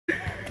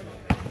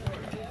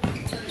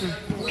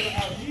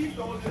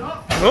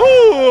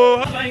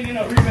Ooh.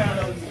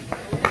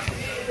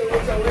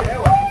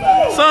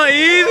 Son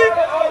easy.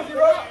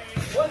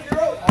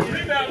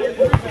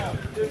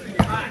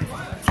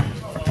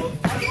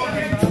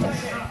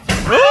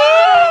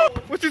 Ooh.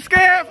 What you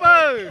scared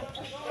for?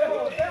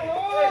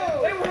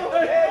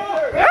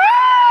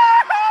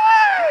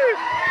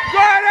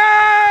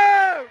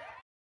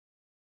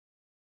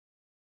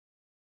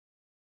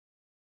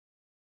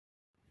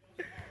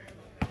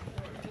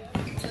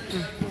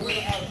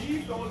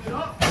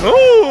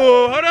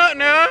 Ooh, hold up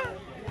now.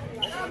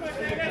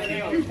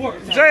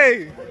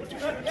 Jay,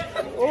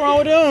 what's wrong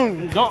with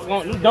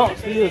them? Don't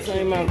steal the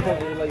same amount of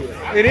company later.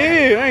 It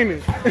is, ain't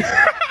it?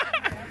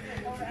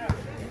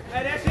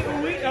 Hey, that shit was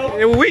weak though.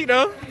 It was weak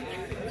though.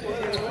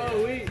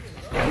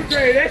 You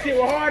crazy, that shit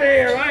was hard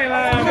hair. I ain't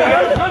lying, bro.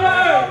 Come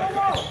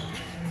on.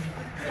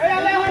 Hey, I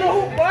let him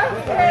hoop, boy.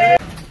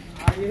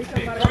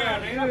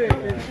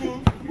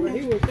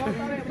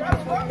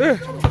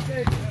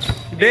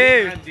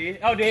 Dead.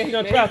 Oh, Dad, he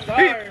gonna try.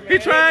 He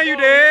trying you,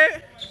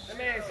 Dad. That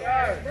man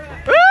sorry.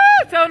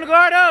 Tell him to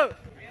guard up.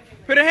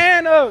 Put a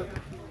hand up.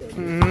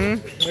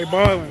 They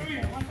balling.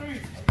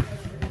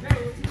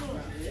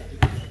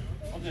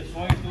 I'm just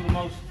swinging through the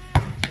motion.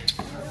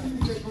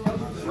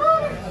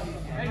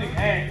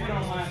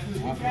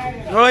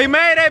 Oh, he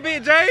made that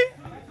bit, Jay.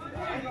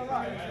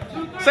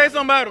 Say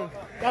something about him.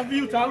 That's for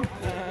you, Tyler.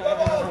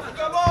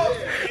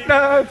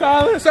 No,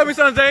 Tyler. Show me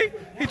something, Jay.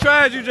 He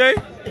tried you, Jay.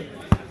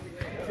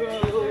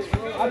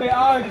 I bet I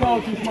always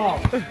called too small.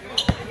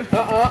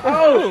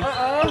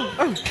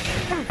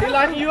 He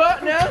locking you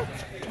up now?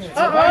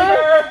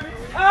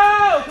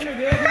 Oh! Come here,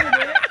 Dad. Come here,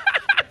 Dad.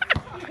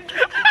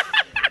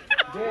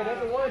 Dad, that's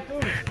the one,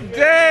 too.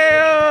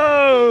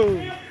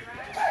 Damn!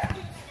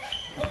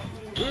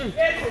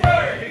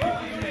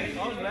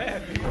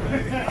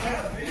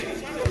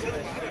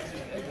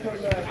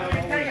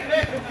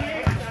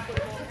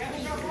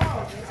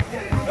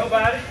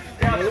 Nobody.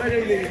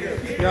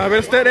 Y'all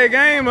better step that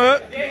game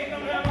up.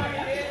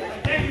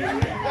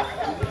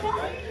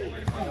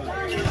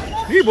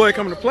 These boy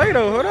coming to play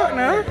though. Hold up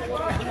now.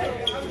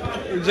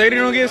 If JD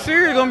don't get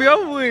serious, it's gonna be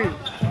over with.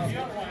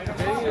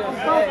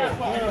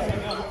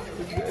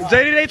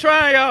 JD, they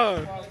trying y'all.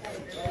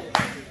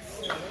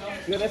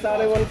 Yeah, that's how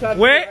they want to try to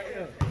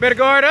Wet. Better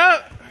guard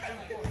up.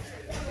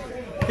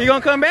 He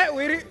gonna come back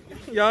with it.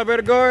 Y'all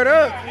better guard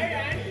up.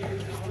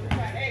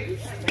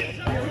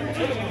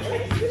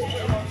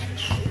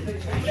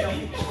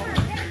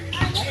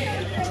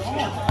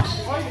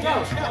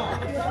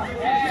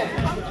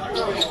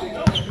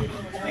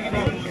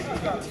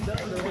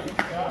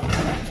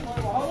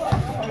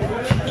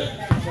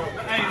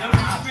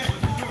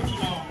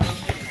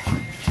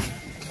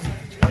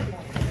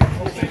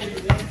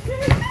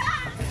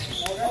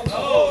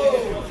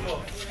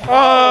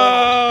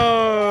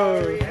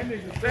 Oh,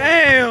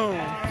 damn.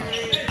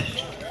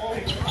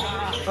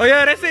 Oh,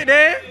 yeah, that's it,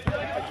 Dad.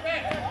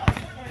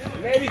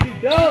 Maybe you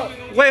don't.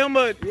 Wait, how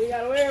much? You ain't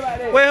got to worry about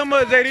that. Wait, how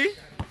much, JD?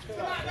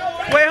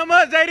 Wait, how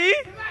much, JD?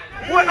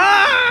 What?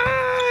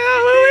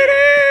 Who it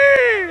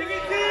is?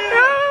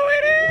 Who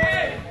it is?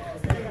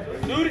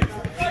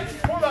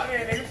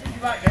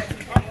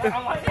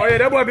 Oh, yeah,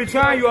 that boy be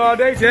trying you all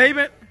day.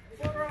 Javen?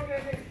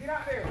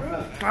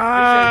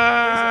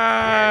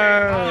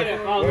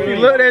 He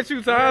looked at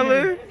you,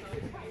 Tyler.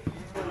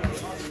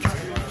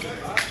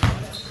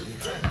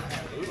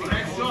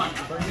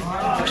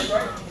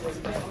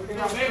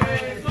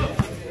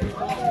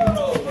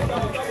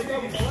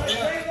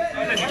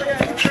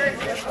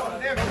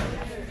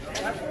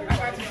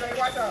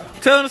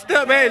 Tell him to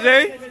step back,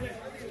 Jay.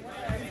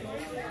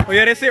 Oh,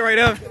 yeah, that's it right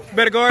there.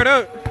 Better guard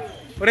up.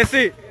 Oh, that's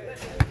it.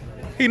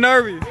 He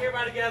nervous.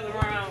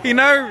 He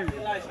nervous.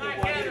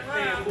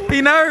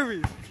 He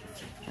nervous.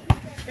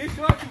 He's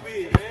short too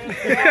big, man.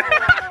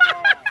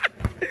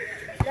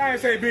 Y'all ain't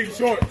say big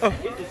short. Oh.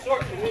 It's the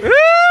short too big.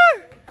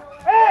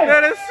 Hey!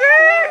 That is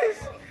serious.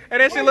 Hey,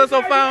 that shit look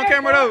so fine on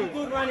camera though.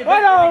 Hold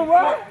on,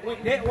 bro.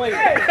 Wait, that way.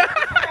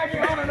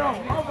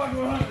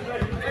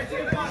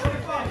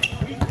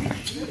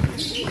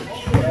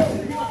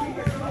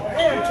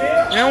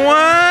 And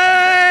one.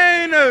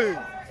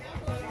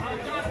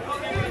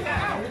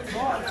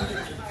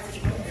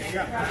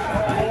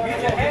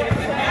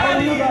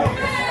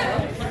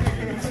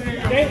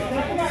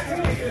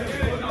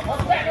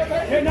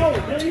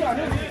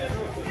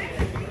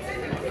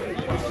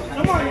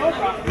 Come on, watch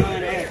out.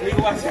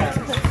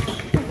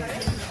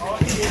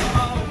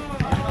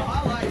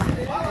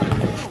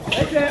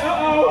 They said,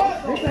 uh-oh.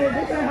 This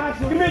ain't hot.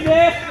 Come here,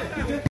 Dad.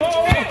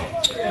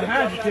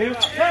 Behind you, Tim. You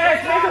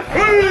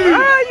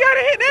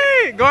gotta hit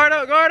that. Guard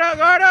up, guard up,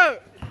 guard up.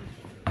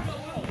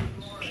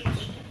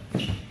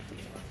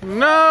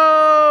 No.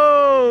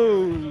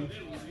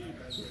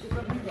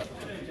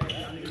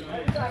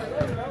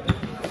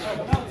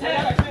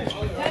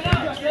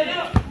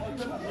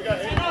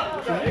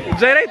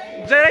 Jay,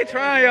 they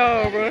trying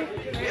y'all, bro.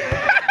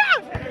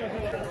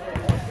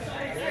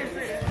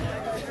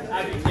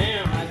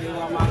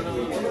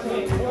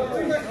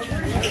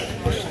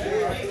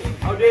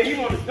 there. He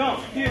want to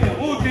dunk. Kill him.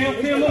 Move, Tim.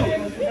 Kill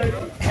him.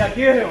 Yeah,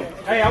 kill him.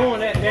 Hey, I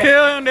want that.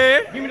 Kill him,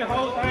 there. Give me the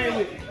whole thing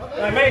with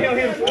it. Make him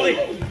hit a split.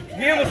 Give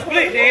him a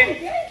split, Dad.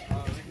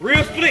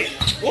 Real split.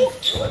 Ooh.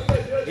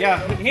 Yeah,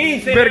 he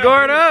ain't saying. Better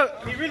guard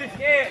up. He really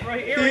scared, bro.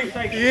 He earring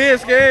shaking. He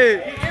is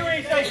scared. He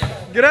earring shaking.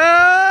 Get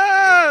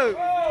up!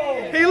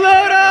 He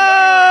low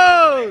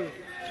though!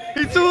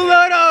 He too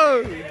low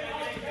though!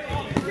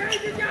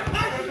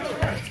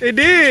 It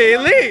did, it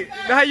lit.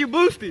 That's how you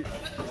boost it.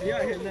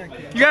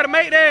 You gotta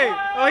make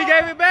that. Oh, he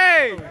gave it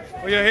back.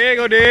 Oh, yeah, here you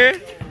go, there.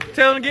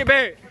 Tell him to get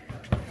back.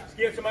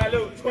 Give somebody a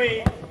little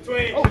tween.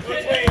 Tween.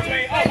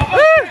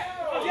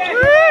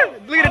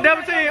 Look at the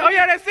double team. Oh,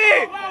 yeah, that's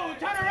it.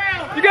 Turn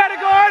around. You gotta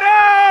guard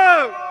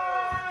up.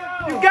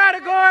 You gotta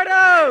guard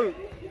up.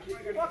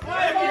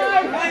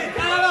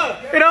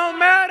 It don't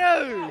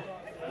matter.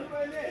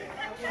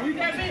 You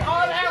got me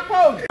all out,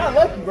 coach. I'm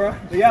lucky, bro.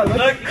 Yeah,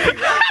 lucky.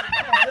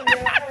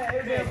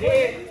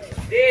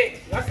 Dead.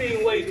 I seen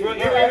him wait, bro.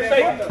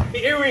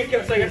 The earring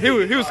kept saying.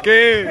 He was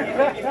scared.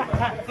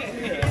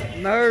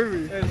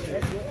 Nervous.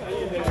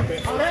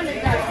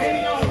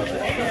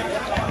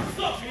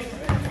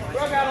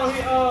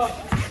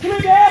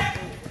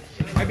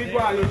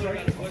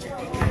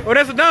 Oh,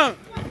 that's a dunk.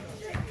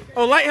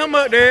 Oh, light him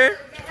up there.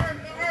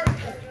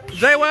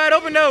 Zay wide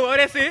open though. Oh,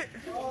 that's it.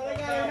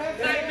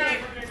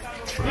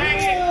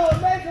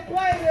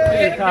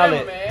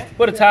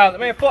 Put a towel.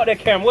 Man, fuck that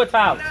camera. What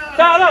towel?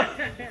 Towel up.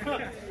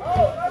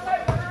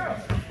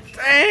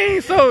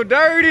 Dang, so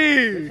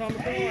dirty.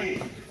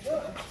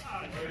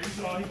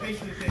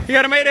 You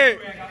gotta make that.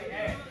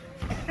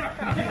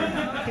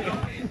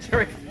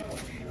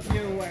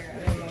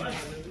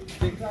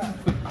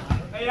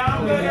 I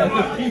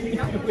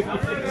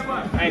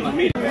ain't gonna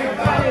meet him.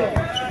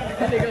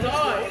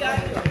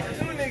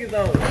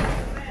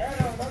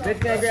 Bitch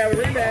can't grab a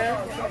rebound.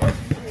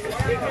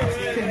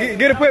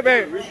 Get a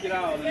putback.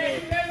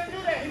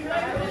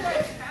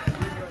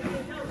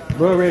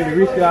 Bro, ready to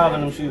risk it all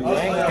on them shoes.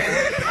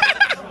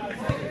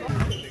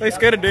 They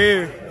scared of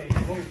Dyer.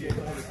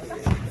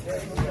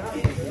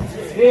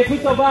 Yeah,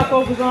 put your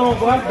bifocals on,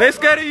 boy. They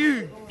scared of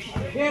you.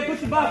 Yeah, put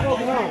your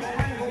bifocals on.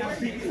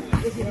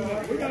 This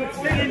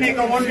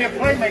nigga want me to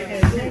play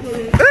making.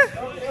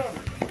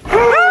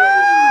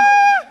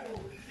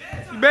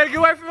 You better get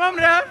away from him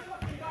now.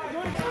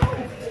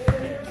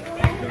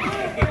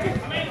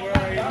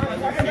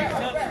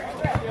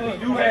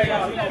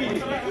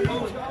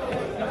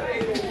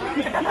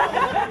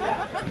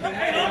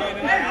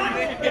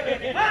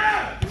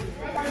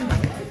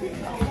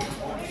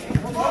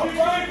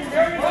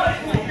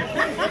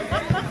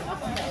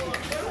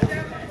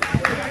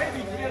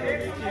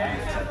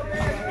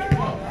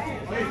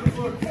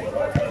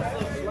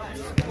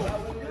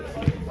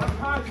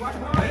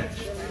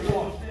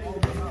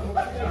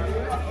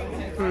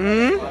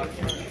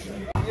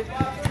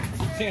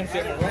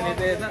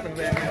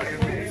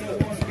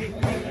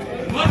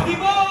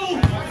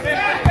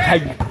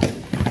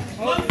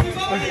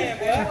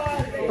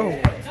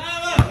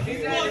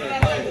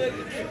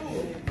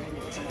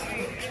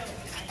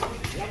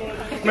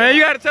 Man,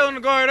 you gotta tell them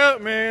to guard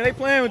up, man. They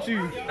playing with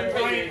you.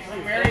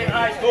 Very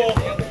high school.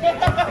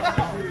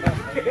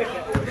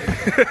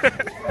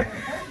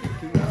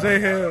 Jay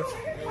Hell.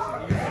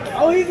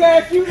 Oh, he's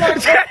asked you like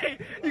Jay,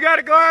 you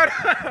gotta guard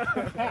up.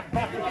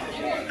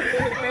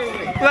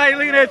 Like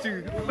looking at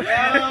you.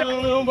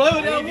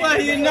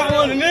 He's not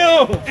one of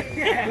them.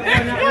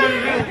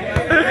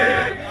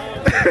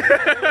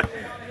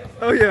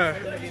 Oh yeah.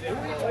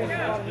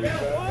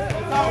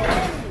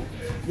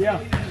 Yeah.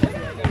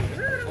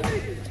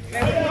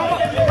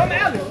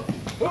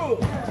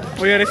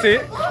 Oh yeah, that's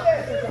it.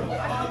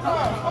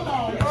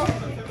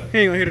 He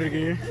ain't gonna hit it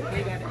again.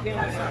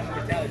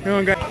 He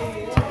don't got.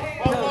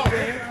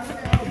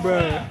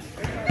 Bruh.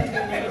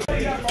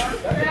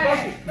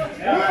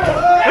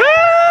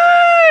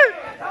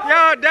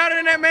 Y'all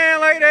doubting that man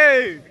like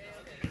that.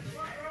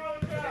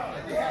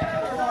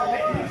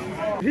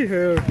 He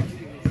held.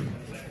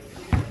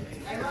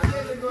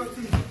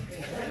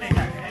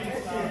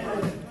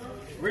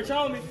 Rich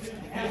on me.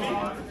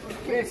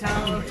 Rich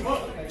on me.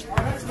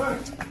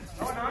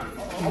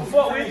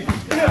 Fuck with you.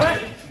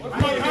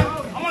 I'm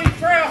on your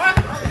trail, huh?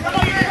 I'm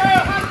on your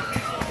trail, huh?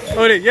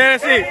 Oh, yeah,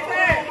 that's it.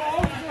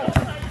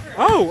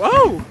 Oh.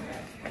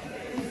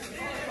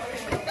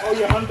 Oh,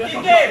 yeah, Hunter.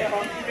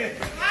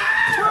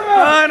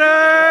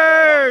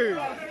 Hunter!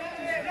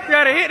 You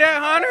gotta hit that,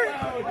 Hunter.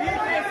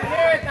 Defense and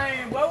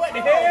everything, boy. What the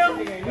hell?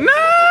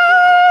 No!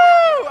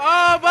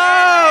 Oh,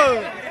 ball!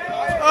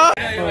 Oh.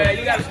 Anyway,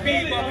 you got a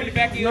speed bump in the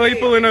back of your No, he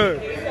pulling up.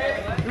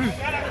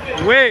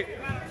 Wait.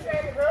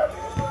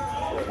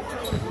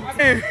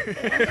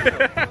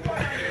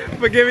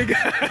 Forgive me,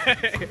 guys.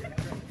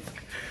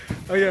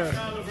 Oh, yeah.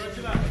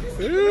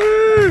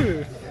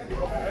 Ooh.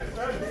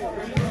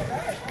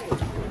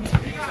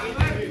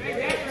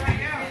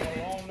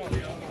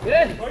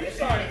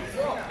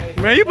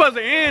 Man, you supposed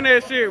to end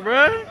that shit,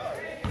 bro.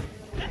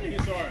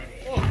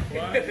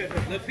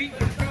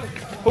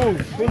 Who?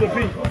 Who the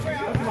Pete?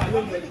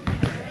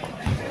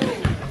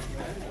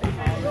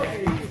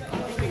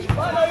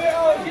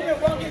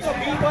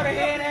 put a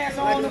head ass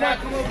on the way.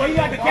 But you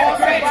got to get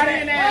body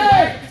in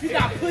there. You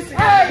got pussy.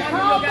 Hey,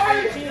 calm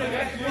down.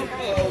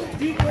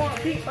 Deep one,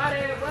 deep body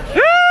in there.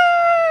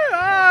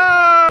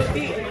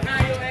 Deep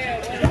behind your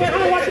ass.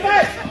 Come on, watch your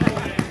back.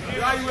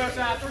 Why you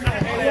outside 3?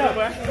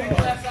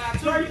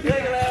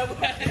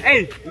 Hey,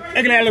 look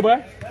at that little boy.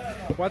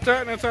 Watch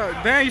out, that's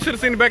out. Damn, you should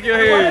have seen the back of your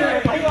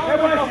head.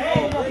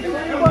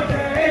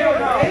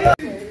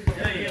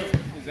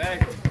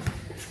 Exactly.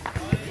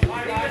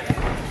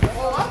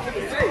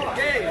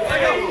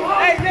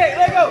 Hey, Nick,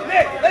 let's go,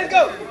 Nick, let's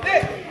go,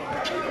 Nick.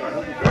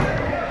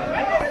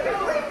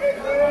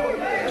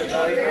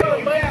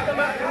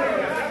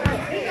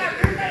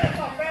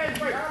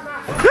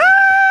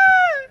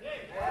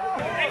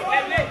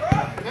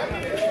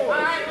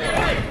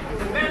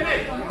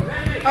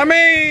 I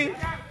mean,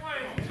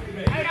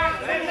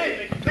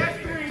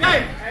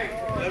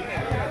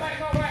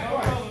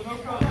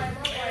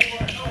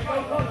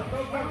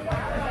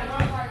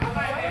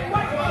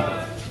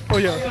 oh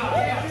yeah.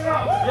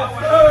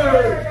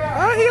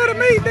 Ah, he got a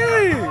meat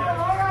there.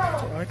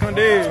 I can't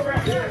do.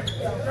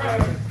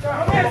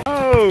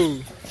 Oh.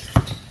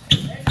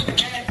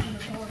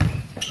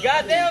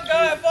 Goddamn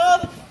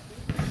Godfather.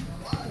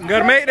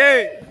 Gotta make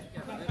that.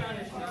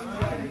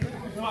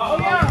 Oh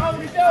yeah, how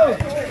we do?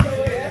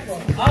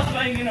 I was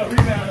playing in a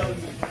rebound over you.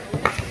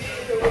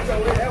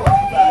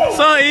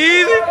 Something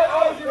easy.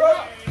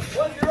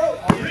 1-0.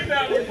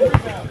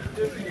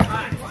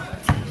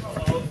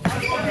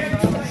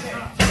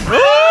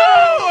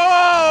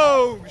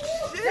 Oh,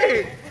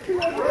 shit.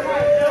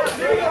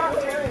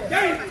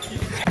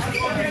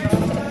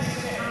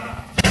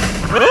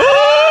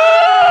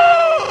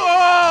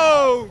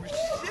 Oh,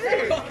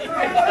 shit.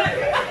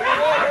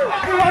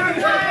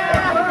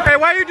 Hey,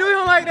 why you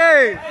doing like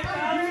that?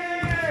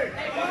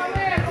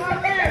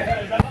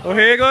 Oh,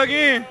 here you go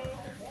again.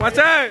 Watch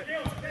out.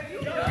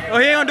 Oh,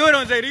 he ain't gonna do it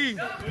on JD.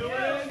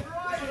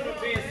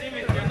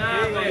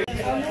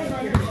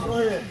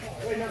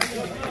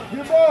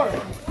 Good boy.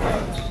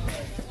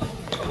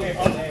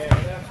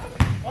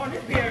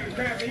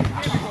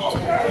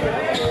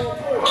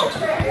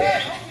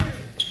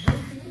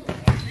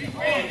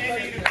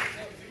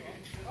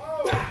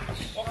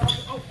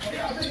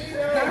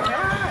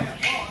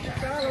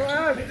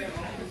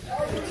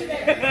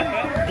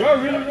 Bro,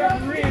 really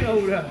refereeing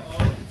over there.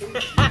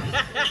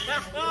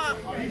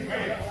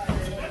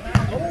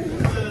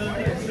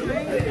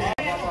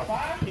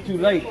 Too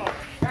late.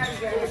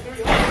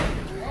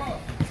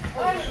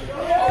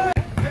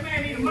 That man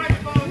need a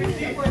microphone and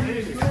shit.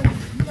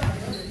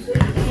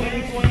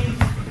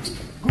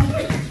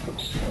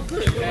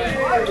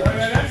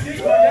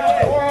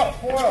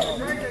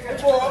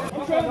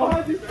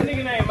 That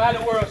nigga name by the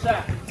world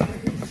shot.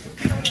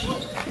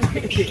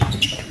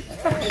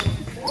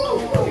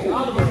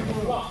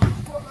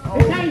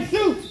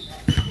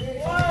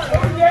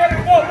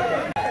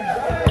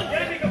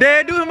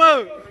 Dad, do him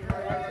up.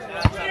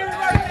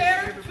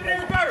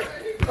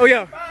 Oh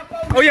yeah.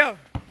 Oh yeah.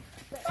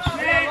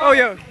 Oh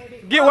yeah.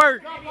 Get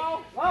work.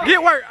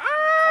 Get work.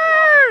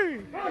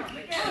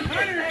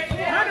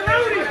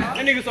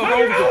 That nigga so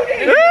over.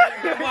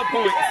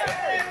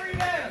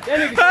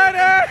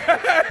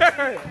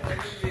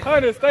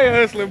 Hunter, stay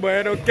hustling,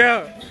 boy. Don't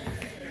count.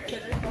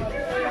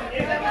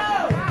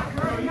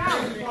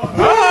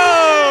 Oh!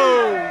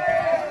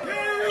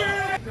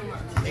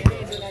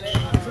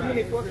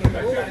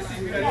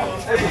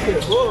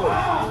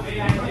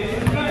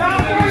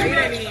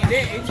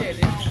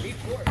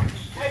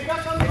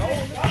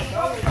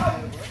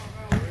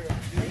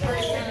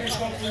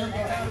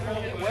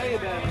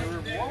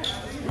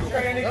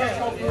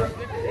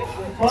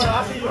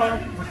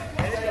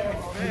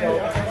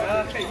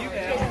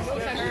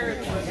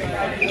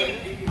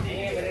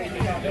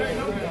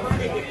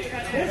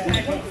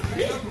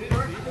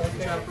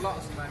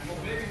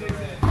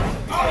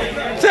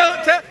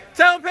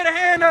 Tell him put a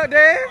hand up,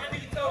 Dad.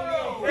 He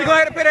gonna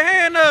have to put a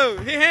hand up.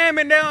 He hand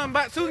me down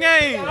about 2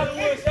 games.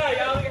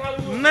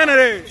 None of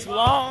that. Too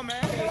long,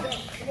 man.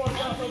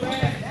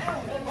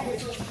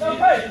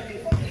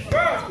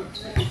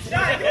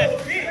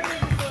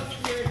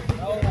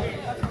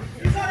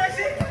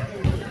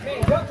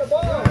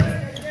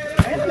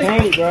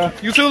 Hey, bro.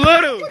 You too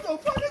little.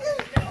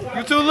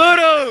 You too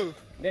little.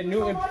 That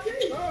Newton.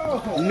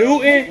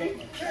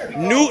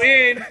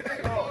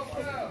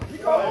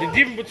 The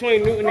difference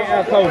between Newton and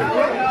Alcoa.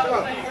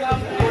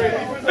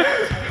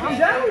 I'm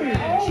down with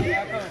you.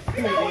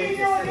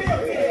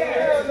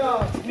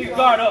 Nigga,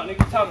 guard up.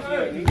 Nigga, talk to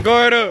you.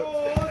 Guard up.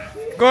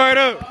 Guard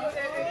up.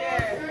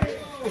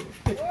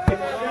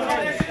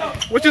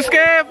 What you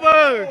scared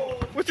for?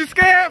 What you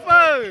scared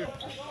for?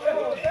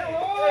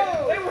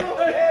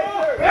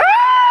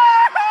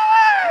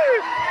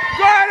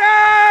 Guard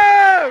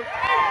up!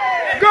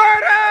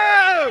 Guard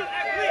up!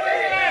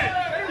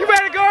 You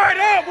better guard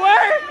up,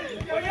 boy!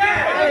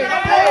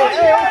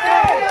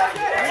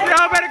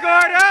 Y'all better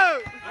guard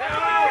up!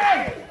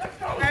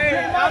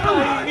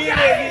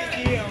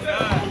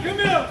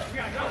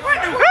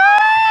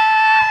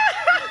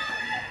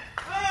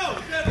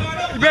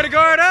 You better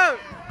guard up!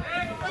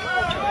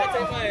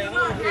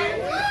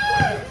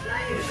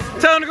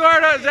 Tell him to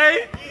guard up,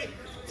 Jay.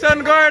 Tell him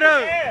to guard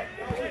up.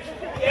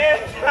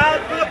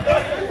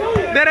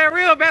 That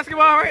real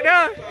basketball right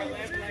there.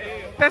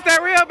 That's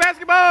that real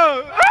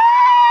basketball.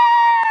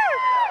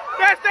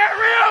 That's that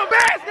real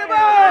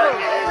basketball.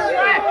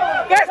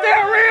 That's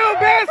that real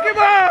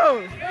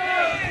basketball.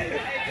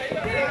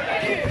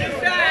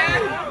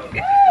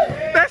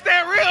 That's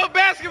that real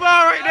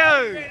basketball right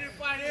there.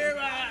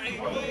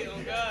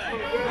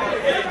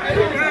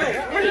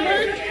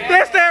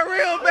 That's that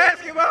real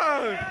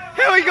basketball.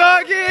 Here we go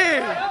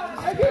again.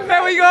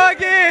 Here we go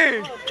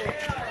again.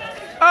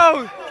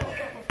 Oh,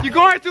 you're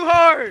going too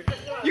hard.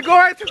 You're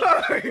going too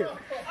hard.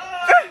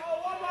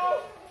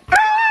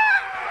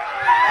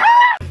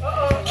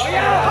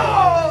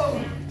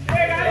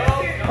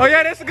 Oh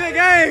yeah, that's a good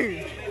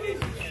game.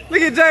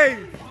 Look at Jay.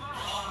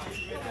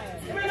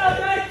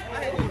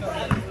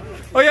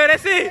 Oh yeah,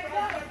 that's it.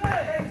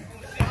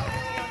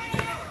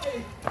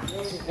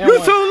 You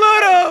too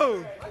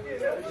little.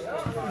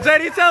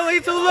 JD tell me he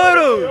too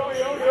little.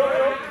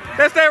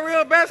 That's that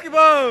real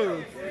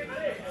basketball.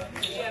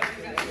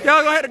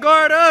 Y'all gonna have to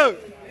guard up.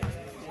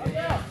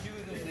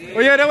 Oh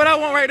yeah, that's what I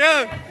want right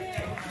there.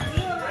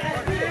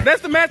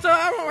 That's the matchup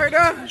I want right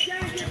there.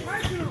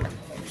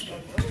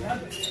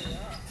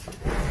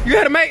 You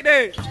gotta make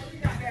that.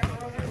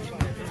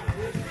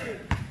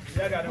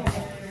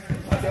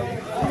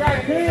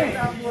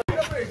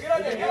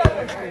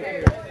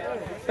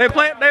 They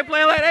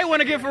playing like they want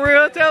to get for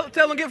real. Tell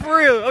them get for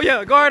real. Oh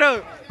yeah, guard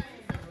up.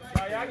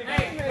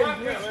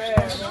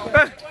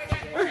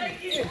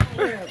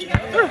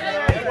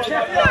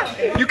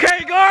 You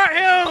can't guard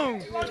him.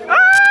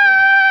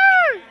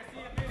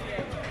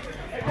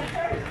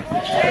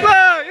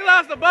 Look, you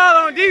lost the ball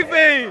on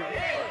defense.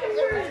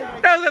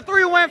 That was a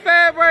 3-1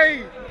 fast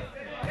break.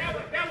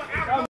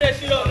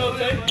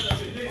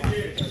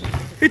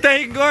 He think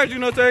he can guard you,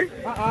 Notae?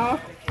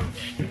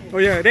 Oh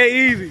yeah, they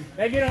easy.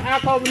 They get on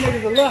alcohol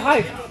niggas a little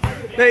hype.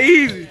 They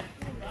easy.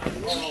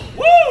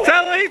 Woo!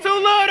 Tell him he too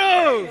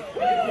little.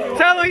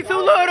 Tell him he too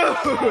little.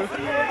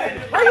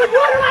 Why you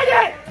doing it like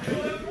that?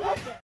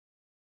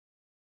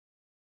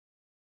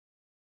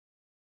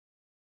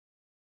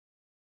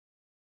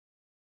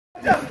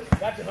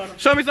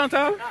 Show me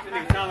sometime.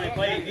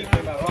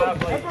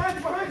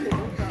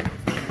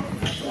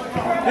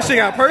 This shit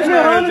got personal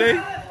on Jay.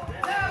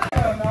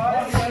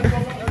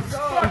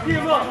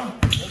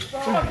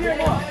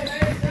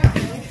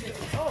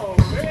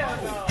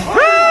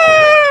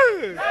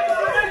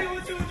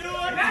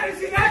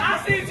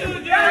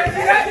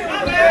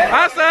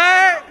 I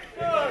said,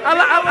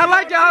 I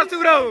like y'all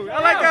too though. I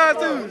like y'all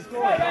too.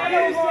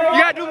 You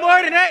gotta do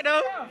more than that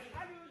though.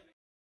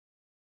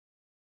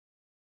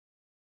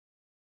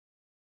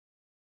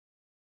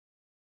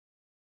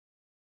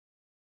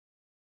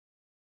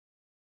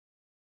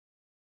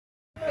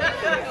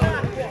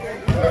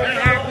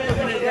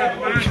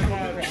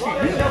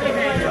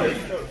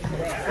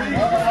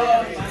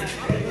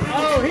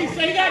 Oh, he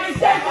said he got me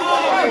safe.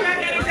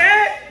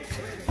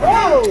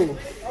 Oh!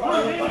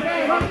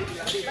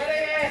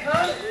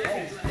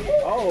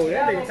 Oh,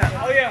 that nigga time.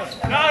 Oh, yeah.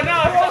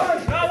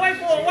 No, wait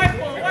for him.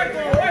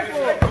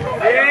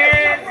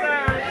 Yeah,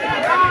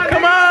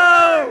 come on.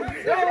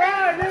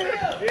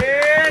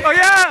 Yeah. Oh,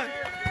 yeah.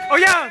 Oh,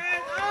 yeah.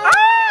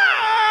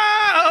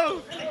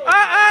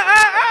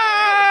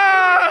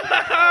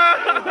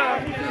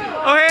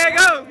 Oh, here you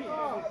go.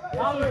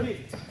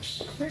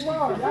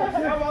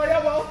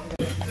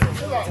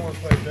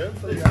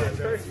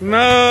 No.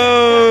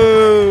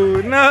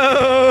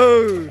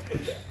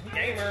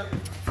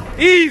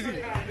 Easy.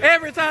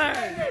 Every time.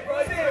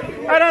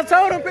 I done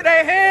told him put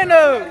that hand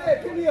up.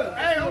 Hey,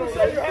 I'm gonna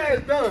show you how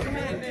it's done.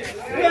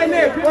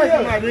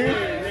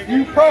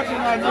 You crushing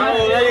my nigga.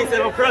 Oh, that ain't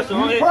said I'm crushing.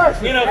 You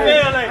crushing. You know,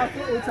 feel like.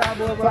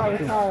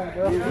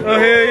 Oh,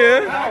 hell yeah.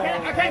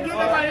 I can't give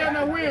nobody else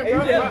no win,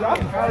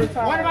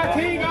 bro. One of my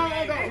team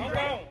gonna go.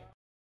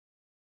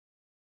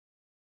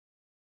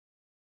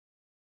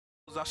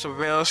 I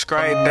Chevelle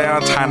straight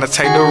down, time to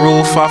take the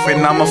roof off,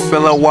 and I'ma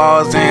fill the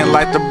walls in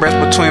like the breath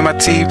between my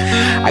teeth.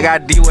 I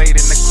got D-Wade in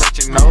the clutch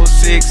in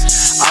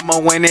 06. I'ma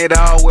win it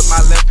all with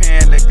my left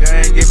hand. The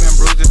gun giving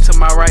bruises to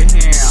my right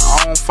hand.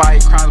 I don't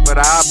fight crimes, but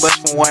I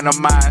bust for one of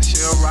mine.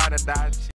 She'll ride or die.